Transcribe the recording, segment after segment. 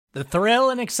The thrill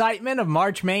and excitement of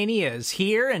March Mania is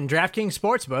here, and DraftKings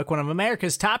Sportsbook, one of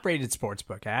America's top-rated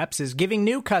sportsbook apps, is giving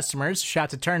new customers a shot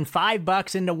to turn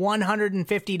 $5 into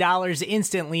 $150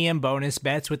 instantly in bonus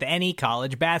bets with any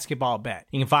college basketball bet.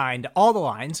 You can find all the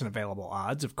lines and available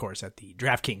odds, of course, at the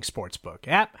DraftKings Sportsbook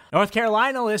app. North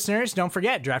Carolina listeners, don't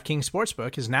forget, DraftKings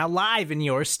Sportsbook is now live in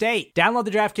your state. Download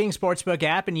the DraftKings Sportsbook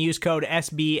app and use code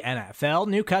SBNFL.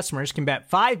 New customers can bet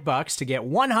 $5 to get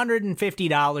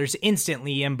 $150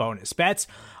 instantly in bonus bets,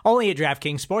 only at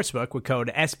DraftKings Sportsbook with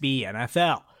code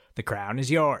SBNFL. The crown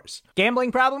is yours.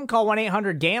 Gambling problem? Call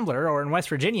 1-800-GAMBLER, or in West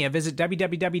Virginia, visit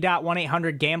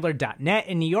www.1800gambler.net.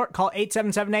 In New York, call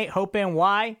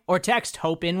 877-8-HOPE-NY or text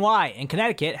HOPE-NY. In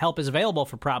Connecticut, help is available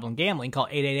for problem gambling. Call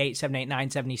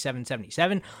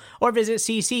 888-789-7777 or visit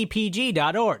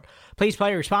ccpg.org. Please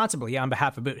play responsibly on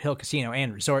behalf of Boot Hill Casino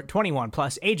and Resort. 21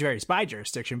 plus, age varies by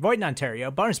jurisdiction. Void in Ontario.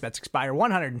 Bonus bets expire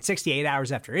 168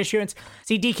 hours after issuance.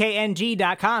 See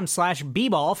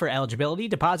dkng.com/bball for eligibility,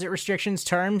 deposit restrictions,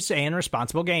 terms, and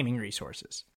responsible gaming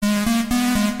resources.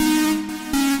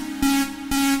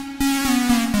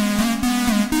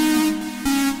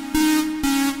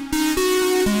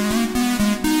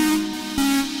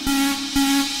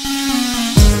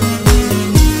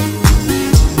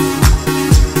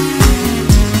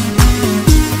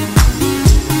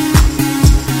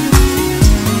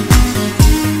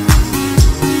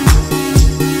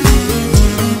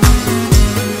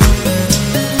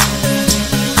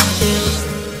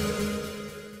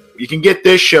 You can get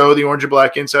this show, the Orange and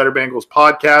Black Insider Bengals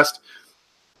podcast.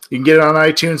 You can get it on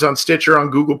iTunes, on Stitcher, on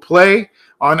Google Play,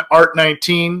 on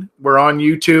Art19. We're on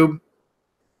YouTube.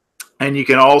 And you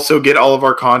can also get all of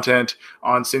our content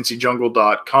on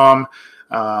cincyjungle.com.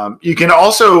 You can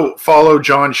also follow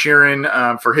John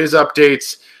Sheeran for his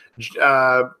updates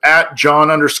at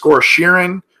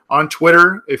John_Sheeran on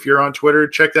Twitter. If you're on Twitter,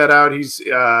 check that out.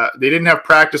 They didn't have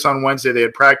practice on Wednesday. They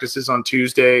had practices on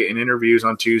Tuesday and interviews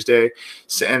on Tuesday.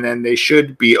 And then they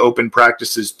should be open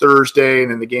practices Thursday.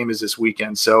 And then the game is this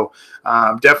weekend. So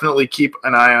definitely keep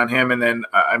an eye on him. And then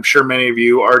I'm sure many of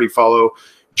you already follow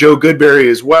Joe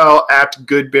Goodberry as well, at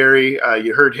Goodberry.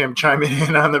 You heard him chiming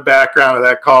in on the background of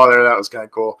that call there. That was kind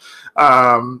of cool.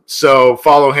 So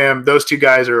follow him. Those two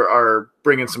guys are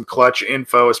bringing some clutch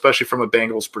info, especially from a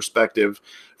Bengals perspective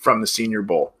from the Senior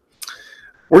Bowl.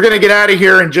 We're going to get out of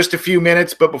here in just a few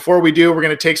minutes, but before we do, we're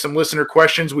going to take some listener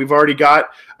questions. We've already got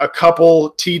a couple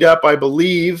teed up, I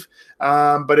believe,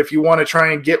 but if you want to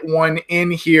try and get one in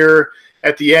here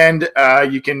at the end,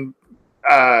 you can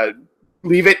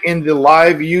leave it in the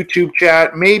live YouTube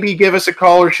chat. Maybe give us a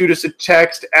call or shoot us a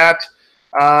text at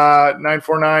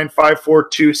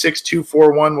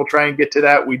 949-542-6241. We'll try and get to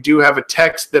that. We do have a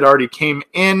text that already came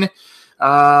in,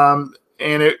 and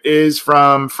it is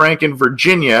from Frank in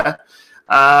Virginia.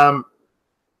 I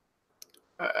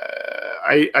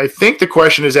think the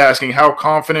question is asking, how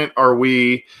confident are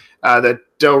we that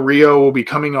Del Rio will be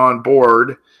coming on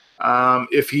board?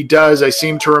 If he does, I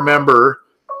seem to remember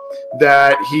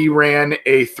that he ran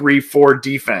a 3-4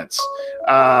 defense.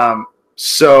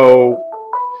 So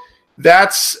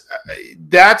that's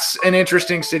an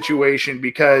interesting situation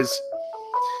because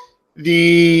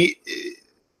the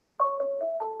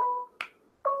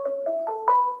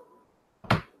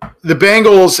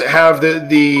Bengals have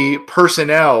the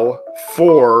personnel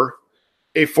for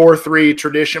a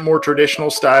 4-3 more traditional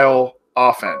style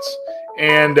offense.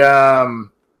 And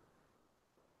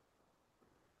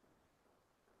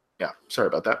yeah, sorry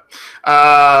about that.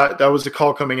 That was a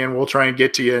call coming in. We'll try and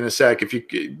get to you in a sec. If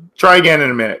you try again in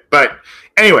a minute. But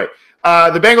anyway,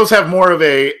 the Bengals have more of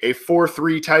a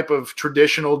 4-3 type of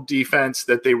traditional defense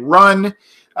that they run.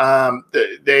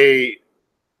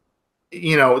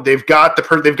 They've got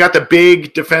the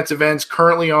big defensive ends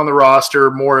currently on the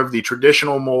roster, more of the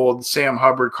traditional mold. Sam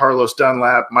Hubbard, Carlos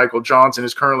Dunlap, Michael Johnson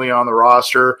is currently on the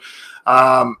roster.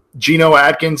 Geno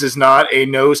Atkins is not a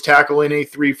nose tackle in a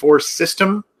 3-4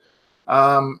 system.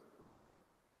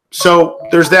 So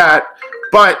there's that,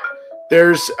 but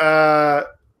there's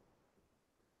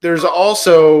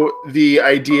also the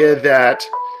idea that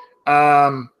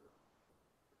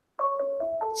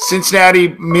Cincinnati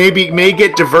may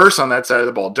get diverse on that side of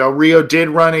the ball. Del Rio did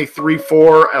run a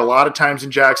 3-4 a lot of times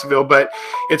in Jacksonville, but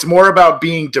it's more about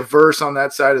being diverse on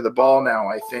that side of the ball now,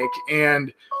 I think.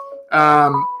 And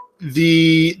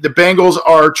the Bengals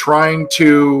are trying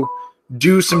to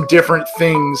do some different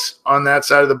things on that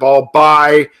side of the ball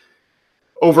by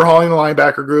overhauling the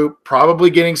linebacker group, probably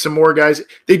getting some more guys.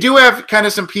 They do have kind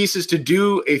of some pieces to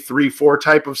do a 3-4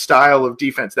 type of style of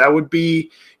defense. That would be,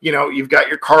 you've got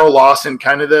your Carl Lawson,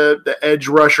 kind of the edge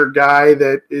rusher guy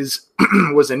that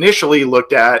was initially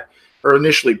looked at or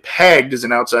initially pegged as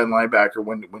an outside linebacker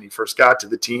when he first got to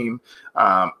the team.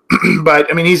 But,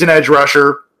 I mean, he's an edge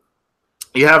rusher.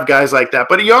 You have guys like that.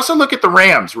 But you also look at the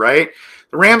Rams, right?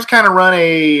 The Rams kind of run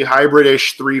a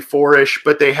hybrid-ish, 3-4-ish,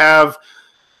 but they have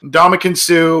Ndamukong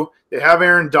Suh. They have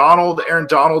Aaron Donald. Aaron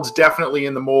Donald's definitely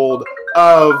in the mold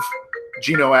of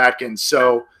Geno Atkins.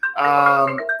 So,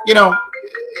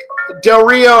 Del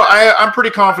Rio, I'm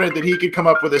pretty confident that he could come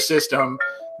up with a system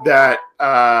that,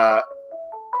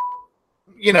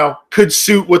 could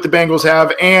suit what the Bengals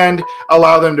have and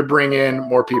allow them to bring in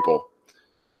more people.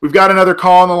 We've got another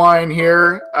call on the line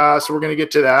here, so we're going to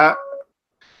get to that.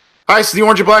 Hi, this is the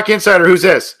Orange and Black Insider. Who's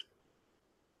this?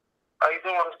 How you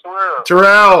doing? It's Terrell.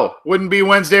 Terrell. Wouldn't be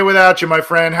Wednesday without you, my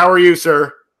friend. How are you,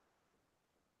 sir?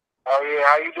 Oh, yeah.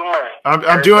 How you doing?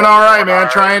 I'm doing all right, man.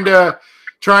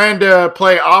 Trying to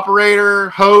play operator,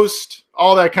 host,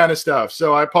 all that kind of stuff.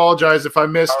 So I apologize if I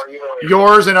missed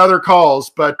yours and other calls,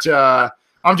 but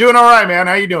I'm doing all right, man.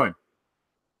 How you doing?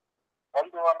 I'm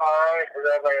doing all right.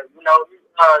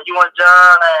 You and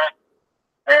John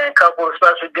and a couple of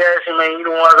special guests, you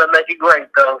the ones that make it great,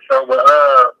 though. So, but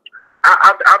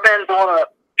I've been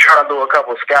trying to do a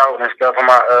couple of scouting and stuff on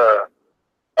my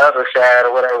other side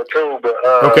or whatever too. But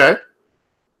okay,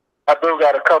 I do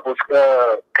got a couple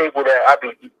people that I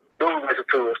do listen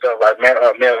to and stuff like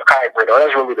Mel Kiper. Though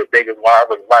that's really the biggest one I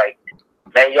really like.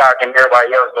 Nate York and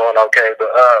everybody else doing okay. But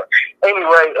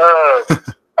anyway,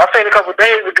 I seen a couple of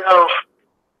days ago.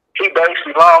 He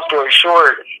basically, long story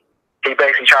short, he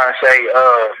basically trying to say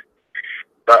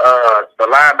the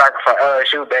linebacker for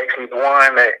LSU, basically the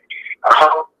one that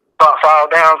fall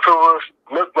down to us,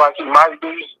 looked like he might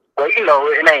be. Well,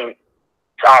 it ain't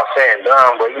all said and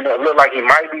done, but it looked like he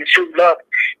might be shooting up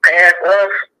past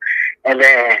us. And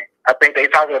then I think they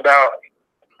talking about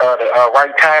the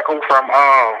right tackle from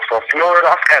Florida.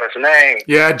 I forgot his name.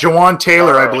 Yeah, Jawan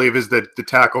Taylor, I believe, is the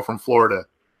tackle from Florida.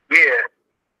 Yeah.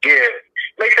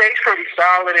 They say he's pretty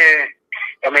solid,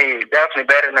 and definitely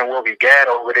better than what we got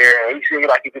over there. And he seems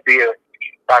like he could be a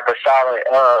solid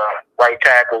right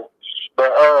tackle.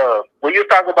 But when you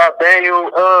talk about Daniel,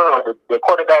 the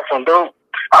quarterback from Duke,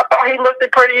 I thought he looked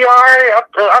pretty all right.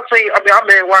 I've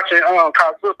been watching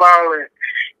college football, and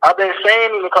I've been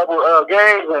seeing him a couple of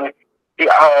games, and he,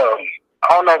 I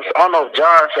don't know if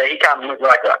John said he kind of looked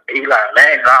like a Eli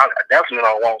Manning. I definitely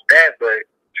don't want that, but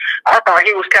I thought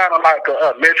he was kind of like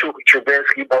a Mitchell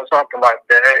Trubisky or something like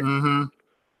that. Mm-hmm.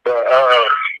 But,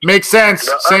 makes sense.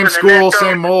 Same school,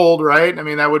 same mold, right?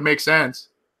 That would make sense.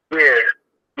 Yeah.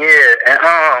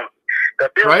 And the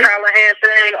Bill Callahan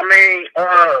thing,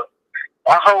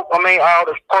 I hope, all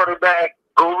the quarterback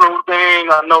guru thing,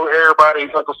 I know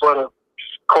everybody's looking for the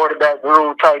quarterback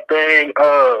guru type thing.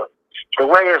 The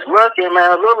way it's looking,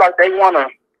 man, it look like they want to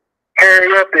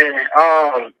hurry up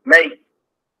and make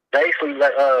basically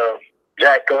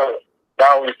jack up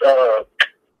Dawes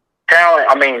talent.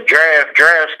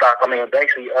 Draft stock.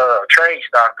 Basically trade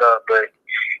stock up. But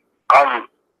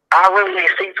I really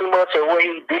didn't see too much of what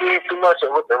he did, too much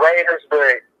of with the Raiders.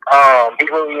 But he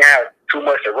really didn't have too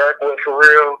much to work with for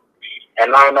real.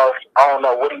 And I don't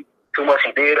know what too much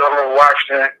he did over in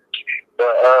Washington.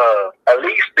 But at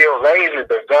least Bill Lazor,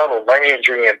 the Donald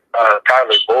Landry, and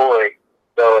Tyler Boyd.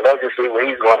 So let's just see what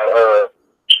he's going to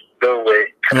do with.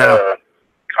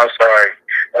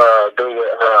 Do with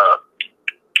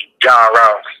John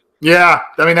Ross. Yeah,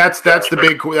 that's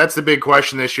the big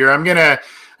question this year. I'm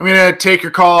gonna take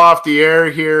your call off the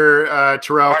air here,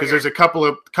 Terrell, because there's a couple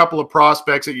of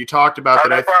prospects that you talked about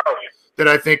that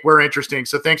I think were interesting.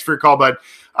 So thanks for your call, bud.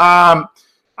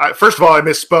 First of all, I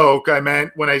misspoke. I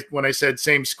meant when I said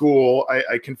same school,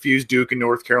 I confused Duke and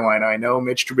North Carolina. I know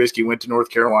Mitch Trubisky went to North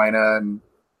Carolina, and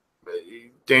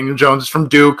Daniel Jones is from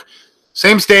Duke.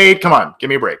 Same state. Come on, give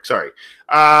me a break. Sorry.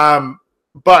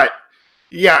 But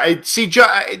yeah, see,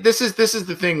 this is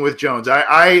the thing with Jones.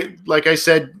 I like I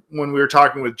said when we were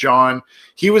talking with John,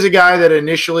 he was a guy that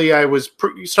initially I was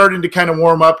starting to kind of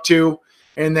warm up to,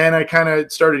 and then I kind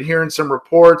of started hearing some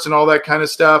reports and all that kind of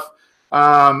stuff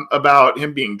about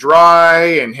him being dry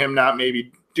and him not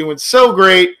maybe doing so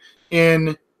great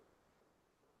in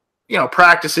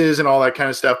practices and all that kind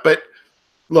of stuff. But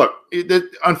look,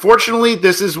 unfortunately,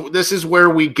 this is where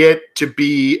we get to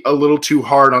be a little too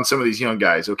hard on some of these young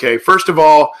guys. Okay, first of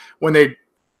all, when they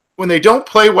don't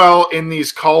play well in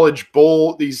these college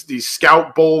bowl, these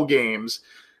scout bowl games,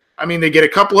 they get a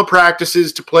couple of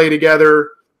practices to play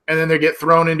together, and then they get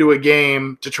thrown into a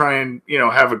game to try and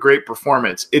have a great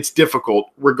performance. It's difficult,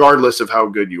 regardless of how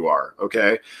good you are.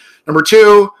 Okay, number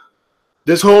two,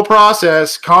 this whole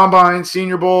process, combine,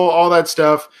 Senior Bowl, all that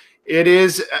stuff, it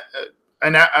is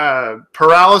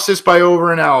paralysis by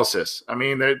overanalysis. I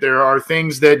mean, there are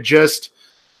things that just,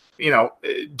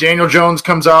 Daniel Jones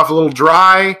comes off a little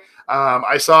dry.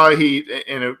 I saw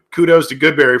kudos to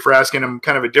Goodberry for asking him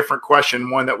kind of a different question,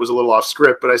 one that was a little off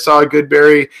script, but I saw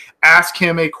Goodberry ask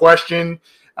him a question,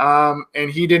 and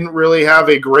he didn't really have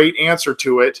a great answer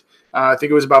to it. I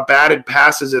think it was about batted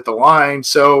passes at the line.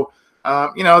 So,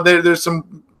 there's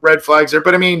some red flags there,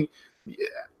 but I mean,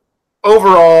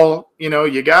 overall,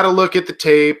 you got to look at the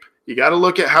tape. You got to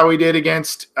look at how he did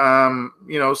against,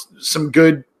 some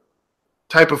good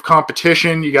type of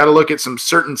competition. You got to look at some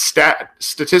certain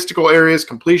statistical areas,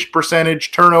 completion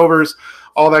percentage, turnovers,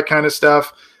 all that kind of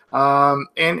stuff.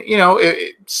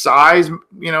 Size,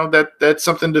 that's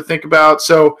something to think about.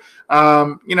 So,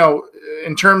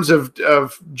 in terms of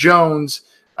Jones,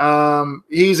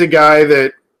 he's a guy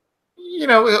that,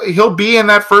 he'll be in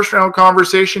that first round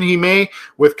conversation. He may,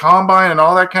 with combine and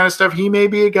all that kind of stuff, he may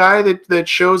be a guy that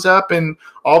shows up and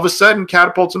all of a sudden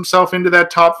catapults himself into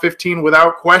that top 15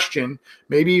 without question,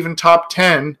 maybe even top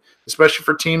 10, especially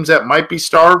for teams that might be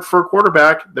starved for a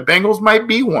quarterback. The Bengals might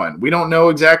be one. We don't know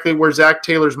exactly where Zach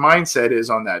Taylor's mindset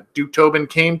is on that. Duke Tobin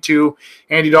came to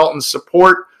Andy Dalton's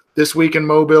support this week in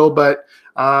Mobile, but,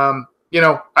 who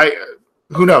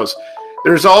knows?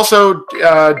 There's also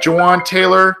Jawan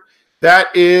Taylor.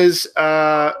 That is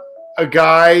a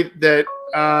guy that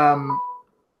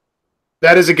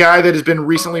has been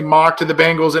recently mocked to the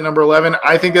Bengals at number 11.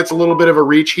 I think that's a little bit of a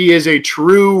reach. He is a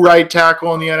true right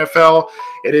tackle in the NFL.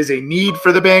 It is a need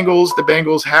for the Bengals. The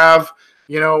Bengals have,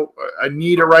 a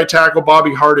need at right tackle.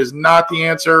 Bobby Hart is not the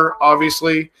answer,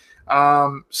 obviously.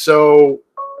 So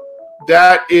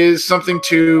that is something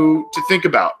to think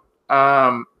about.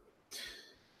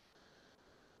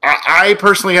 I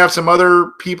personally have some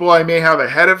other people I may have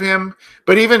ahead of him,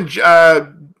 but even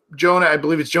Jonah, I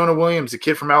believe it's Jonah Williams, the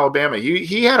kid from Alabama.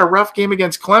 He had a rough game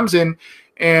against Clemson,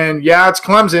 and yeah, it's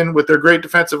Clemson with their great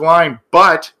defensive line,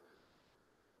 but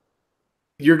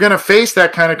you're going to face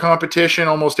that kind of competition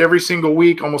almost every single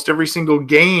week, almost every single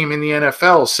game in the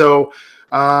NFL. So,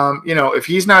 if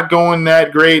he's not going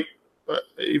that great,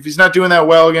 if he's not doing that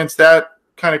well against that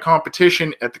kind of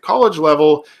competition at the college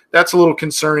level, that's a little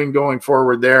concerning going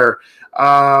forward there.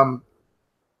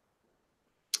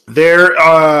 There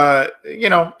are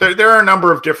a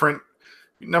number of different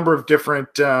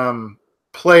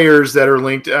players that are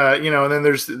linked, and then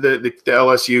there's the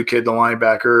LSU kid, the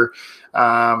linebacker.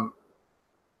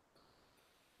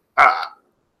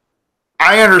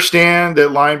 I understand that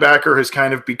linebacker has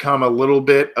kind of become a little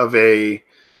bit of a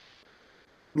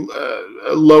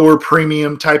lower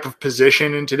premium type of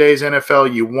position in today's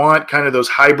NFL. You want kind of those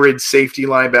hybrid safety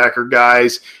linebacker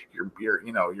guys,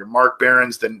 your Mark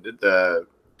Barons, the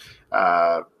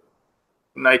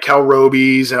Nikel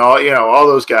Robies and all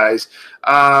those guys.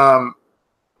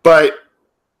 But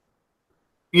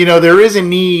there is a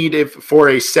need for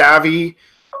a savvy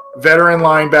veteran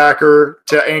linebacker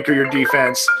to anchor your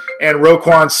defense, and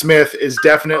Roquan Smith is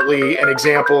definitely an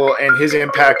example, and his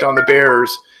impact on the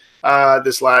Bears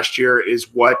this last year is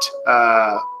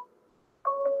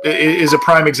is a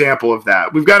prime example of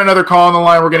that. We've got another call on the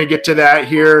line. We're going to get to that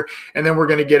here, and then we're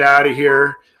going to get out of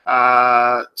here.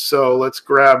 So let's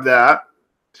grab that.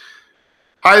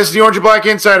 Hi, this is the Orange and Black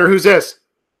Insider. Who's this?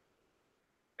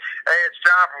 Hey, it's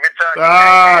John from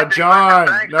Kentucky. John,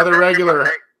 another regular.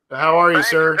 How are you,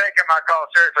 sir? Thanks for taking my call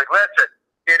seriously. Listen,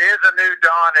 it is a new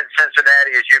dawn in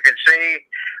Cincinnati, as you can see.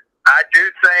 I do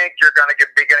think you're going to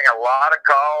be getting a lot of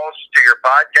calls to your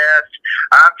podcast.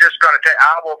 I'm just going to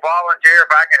I will volunteer if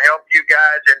I can help you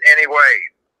guys in any way.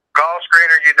 Call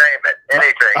screener, you name it,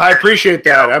 anything. I appreciate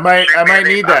that. I might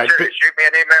need that. Shoot me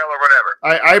an email or whatever.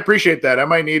 I appreciate that. I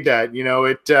might need that.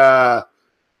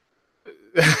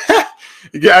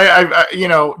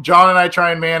 Yeah, John and I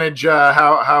try and manage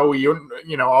how we,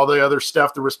 all the other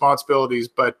stuff, the responsibilities,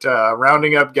 but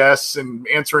rounding up guests and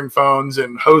answering phones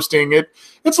and hosting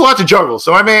it's a lot to juggle.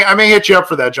 So I may hit you up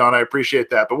for that, John. I appreciate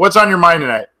that. But what's on your mind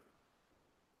tonight?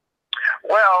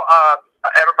 Well,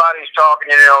 everybody's talking,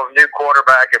 new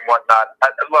quarterback and whatnot.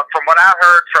 Look, from what I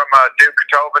heard from Duke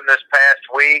Tobin this past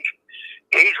week,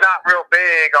 he's not real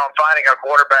big on finding a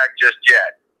quarterback just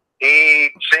yet. He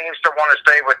seems to want to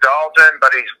stay with Dalton, but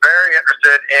he's very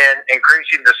interested in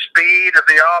increasing the speed of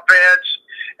the offense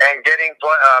and getting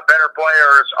better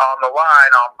players on the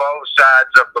line on both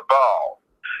sides of the ball.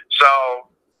 So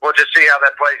we'll just see how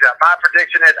that plays out. My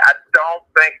prediction is I don't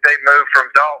think they move from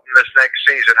Dalton this next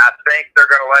season. I think they're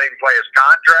going to let him play his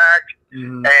contract,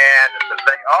 and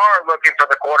they are looking for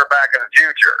the quarterback of the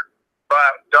future.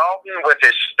 But Dalton, with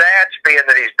his stats, being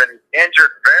that he's been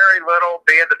injured very little,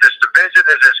 being that this division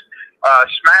is as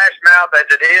smash mouth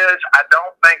as it is, I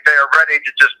don't think they are ready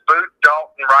to just boot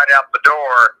Dalton right out the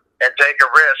door and take a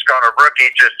risk on a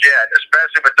rookie just yet,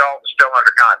 especially with Dalton still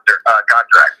under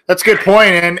contract. That's a good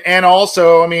point. And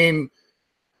also, I mean,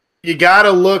 you got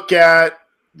to look at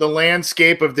the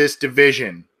landscape of this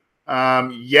division.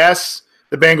 Yes,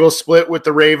 the Bengals split with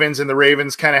the Ravens, and the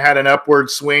Ravens kind of had an upward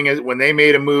swing when they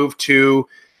made a move to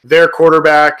their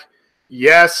quarterback.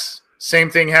 Yes, same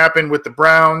thing happened with the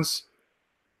Browns.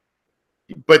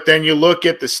 But then you look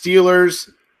at the Steelers.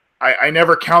 I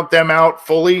never count them out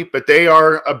fully, but they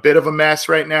are a bit of a mess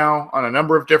right now on a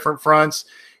number of different fronts.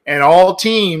 And all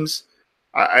teams,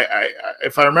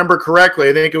 if I remember correctly,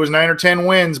 I think it was 9 or 10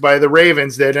 wins by the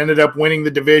Ravens that ended up winning the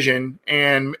division.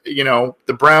 And, you know,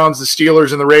 the Browns, the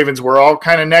Steelers, and the Ravens were all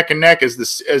kind of neck and neck as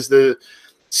the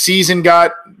season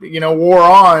got, wore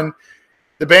on.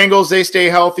 The Bengals, they stay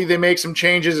healthy. They make some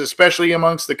changes, especially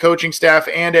amongst the coaching staff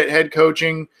and at head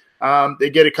coaching.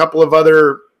 They get a couple of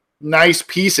other nice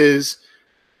pieces,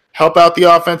 help out the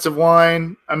offensive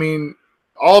line. I mean,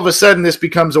 all of a sudden this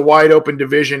becomes a wide open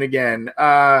division again.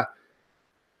 I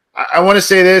want to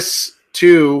say this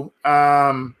too.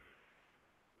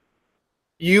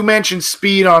 You mentioned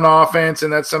speed on offense,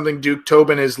 and that's something Duke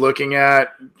Tobin is looking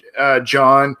at,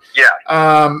 John.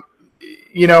 Yeah.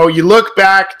 You look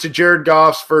back to Jared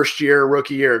Goff's first year,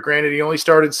 rookie year. Granted, he only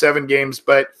started 7 games,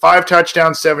 but 5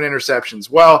 touchdowns, 7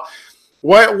 interceptions. Well,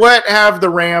 what have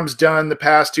the Rams done the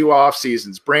past 2 off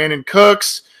seasons? Brandon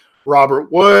Cooks,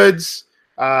 Robert Woods,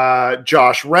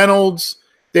 Josh Reynolds.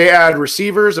 They add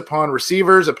receivers upon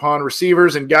receivers upon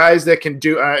receivers and guys that can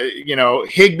do,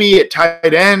 Higbee at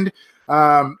tight end.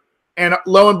 And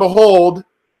lo and behold,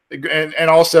 and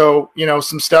also,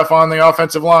 some stuff on the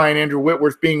offensive line, Andrew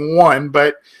Whitworth being one.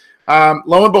 But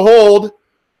lo and behold,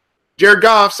 Jared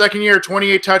Goff, second year,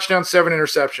 28 touchdowns, 7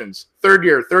 interceptions. Third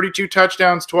year, 32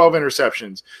 touchdowns, 12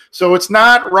 interceptions. So it's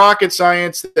not rocket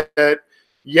science that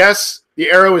yes, the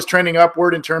arrow is trending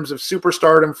upward in terms of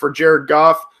superstardom for Jared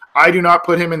Goff. I do not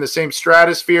put him in the same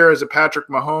stratosphere as a Patrick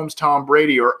Mahomes, Tom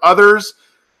Brady, or others.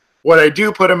 What I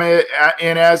do put him in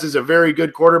as is a very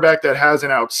good quarterback that has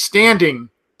an outstanding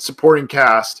supporting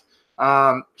cast.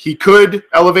 He could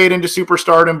elevate into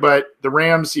superstardom, but the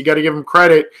Rams, you got to give them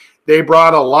credit. They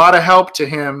brought a lot of help to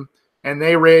him, and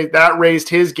they raised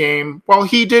his game. Well,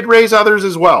 he did raise others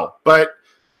as well, but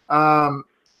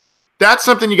that's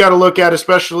something you got to look at,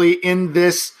 especially in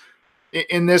this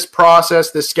process,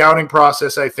 this scouting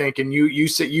process, I think. And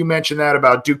you mentioned that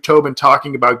about Duke Tobin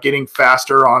talking about getting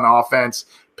faster on offense,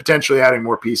 potentially adding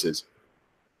more pieces.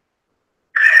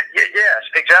 Yes,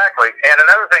 exactly. And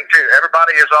another thing, too,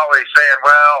 everybody is always saying,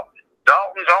 well,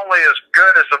 Dalton's only as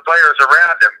good as the players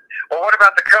around him. Well, what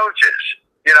about the coaches?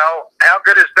 How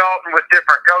good is Dalton with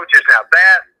different coaches? Now,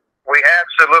 that we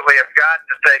absolutely have got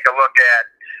to take a look at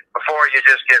before you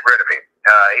just get rid of him.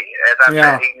 As I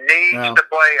said, he needs to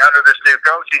play under this new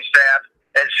coaching staff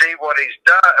and see what he's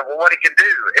done, what he can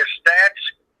do. His stats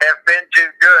have been too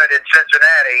good in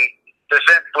Cincinnati to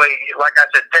simply, like I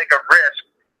said, take a risk,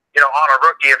 on a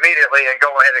rookie immediately and go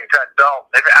ahead and cut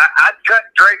Dalton. I'd cut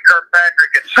Drake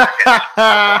Kirkpatrick in seconds.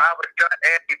 I would cut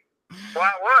Andy. Well,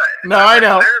 I would. No, I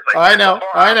know. I know.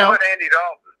 I would Andy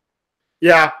Dalton.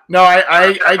 Yeah. No,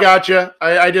 I got you.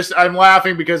 I'm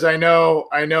laughing because I know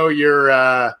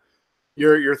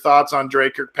your thoughts on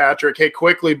Drake Kirkpatrick. Hey,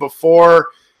 quickly before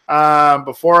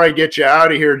I get you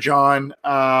out of here, John,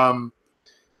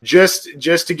 just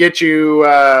to get you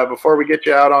before we get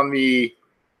you out on the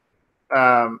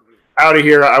out of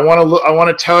here, I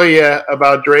want to tell you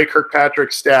about Drake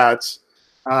Kirkpatrick's stats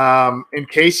in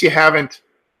case you haven't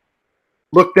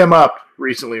looked them up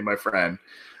recently, my friend.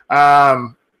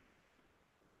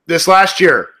 This last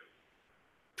year,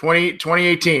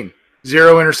 2018,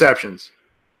 0 interceptions.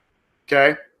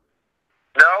 Okay?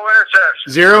 No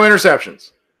interceptions. 0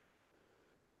 interceptions.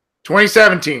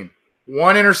 2017,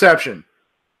 1 interception.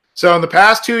 So in the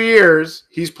past 2 years,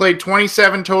 he's played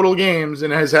 27 total games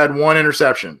and has had 1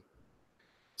 interception.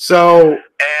 So, and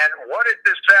what is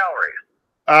his salary?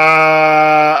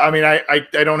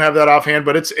 I don't have that offhand,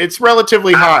 but it's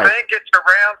relatively high. I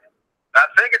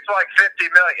think it's like $50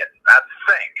 million. I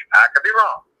think. I could be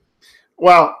wrong.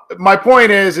 Well, my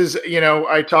point is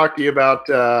I talked to you about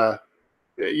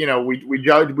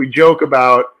we joke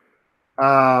about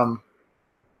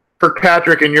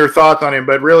Kirkpatrick and your thoughts on him,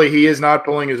 but really he is not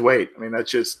pulling his weight. I mean,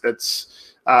 that's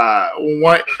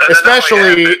one,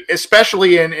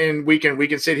 especially in we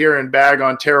can sit here and bag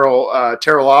on Terrell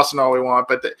Lawson all we want,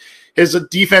 but his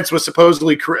defense was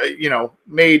supposedly,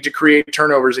 made to create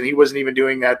turnovers, and he wasn't even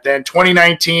doing that then.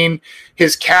 2019,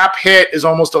 his cap hit is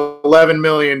almost $11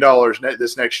 million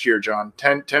this next year, John.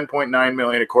 10.9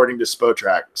 million according to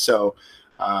Spotrac. So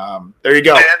there you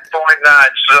go. 10.9.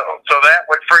 So that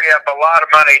would free up a lot of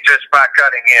money just by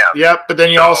cutting him. Yep, but then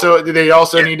they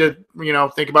also need to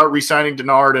think about re-signing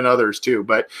Denard and others too.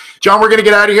 But John, we're going to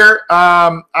get out of here.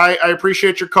 I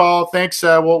appreciate your call. Thanks.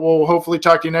 We'll hopefully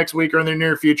talk to you next week or in the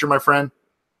near future, my friend.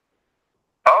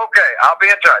 Okay, I'll be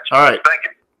in touch. All right. Thank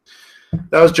you.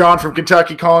 That was John from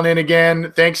Kentucky calling in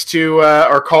again. Thanks to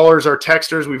our callers, our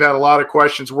texters. We've had a lot of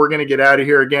questions. We're going to get out of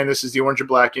here. Again, this is the Orange and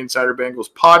Black Insider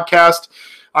Bengals podcast.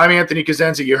 I'm Anthony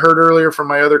Cosenza. You heard earlier from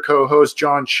my other co-host,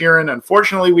 John Sheeran.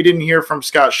 Unfortunately, we didn't hear from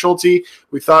Scott Schulte.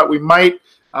 We thought we might,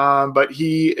 but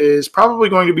he is probably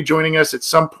going to be joining us at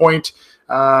some point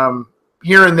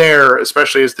here and there,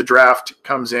 especially as the draft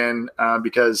comes in,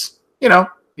 because,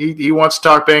 he wants to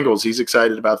talk Bengals. He's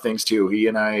excited about things too. He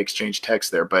and I exchanged texts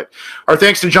there. But our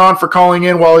thanks to John for calling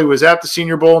in while he was at the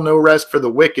Senior Bowl. No rest for the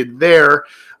wicked there.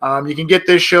 You can get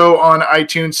this show on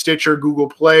iTunes, Stitcher, Google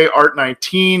Play,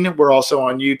 Art19. We're also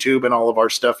on YouTube, and all of our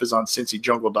stuff is on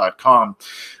cincyjungle.com.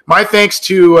 My thanks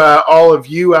to all of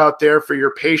you out there for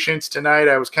your patience tonight.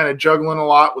 I was kind of juggling a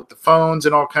lot with the phones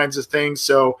and all kinds of things.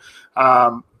 So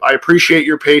I appreciate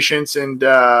your patience and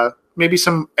maybe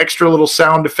some extra little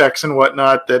sound effects and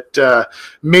whatnot that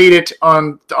made it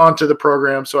onto the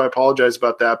program. So I apologize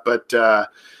about that. But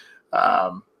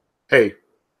hey,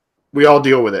 we all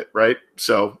deal with it, right?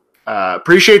 So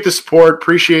appreciate the support.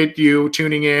 Appreciate you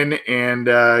tuning in and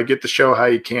get the show how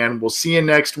you can. We'll see you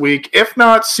next week, if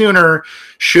not sooner,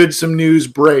 should some news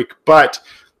break. But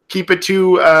keep it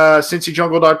to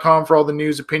cincyjungle.com for all the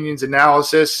news, opinions,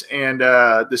 analysis. And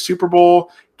the Super Bowl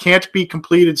can't be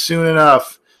completed soon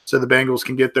enough so the Bengals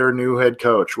can get their new head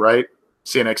coach, right?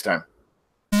 See you next time.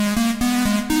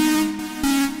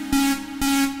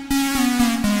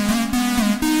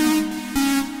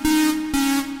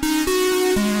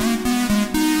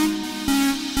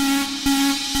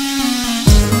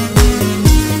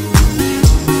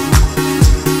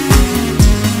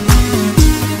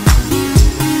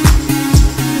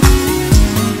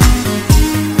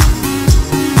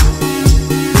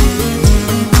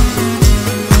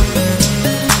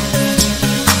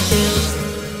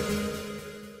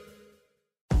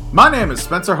 My name is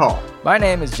Spencer Hall. My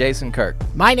name is Jason Kirk.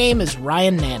 My name is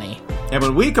Ryan Nanny. And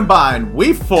when we combine,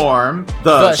 we form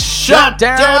the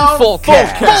Shutdown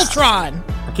Fullcast. Voltron!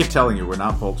 I keep telling you, we're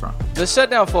not Voltron. The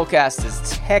Shutdown Fullcast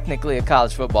is technically a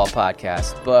college football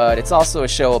podcast, but it's also a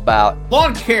show about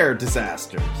lawn care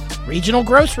disasters, regional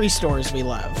grocery stores we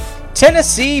love,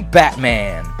 Tennessee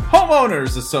Batman,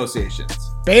 homeowners associations,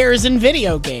 bears and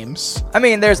video games. I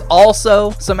mean, there's also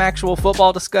some actual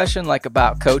football discussion, like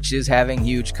about coaches having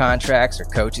huge contracts, or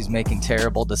coaches making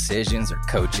terrible decisions, or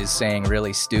coaches saying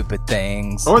really stupid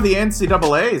things. Or the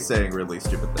NCAA saying really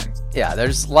stupid things. Yeah,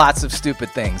 there's lots of stupid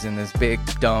things in this big,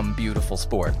 dumb, beautiful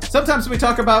sport. Sometimes we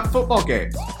talk about football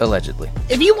games. Allegedly.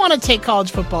 If you want to take college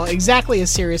football exactly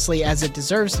as seriously as it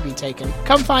deserves to be taken,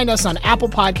 come find us on Apple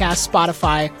Podcasts,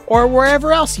 Spotify, or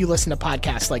wherever else you listen to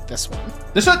podcasts like this one.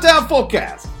 The Shutdown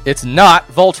Fullcast. It's not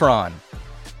Voltron.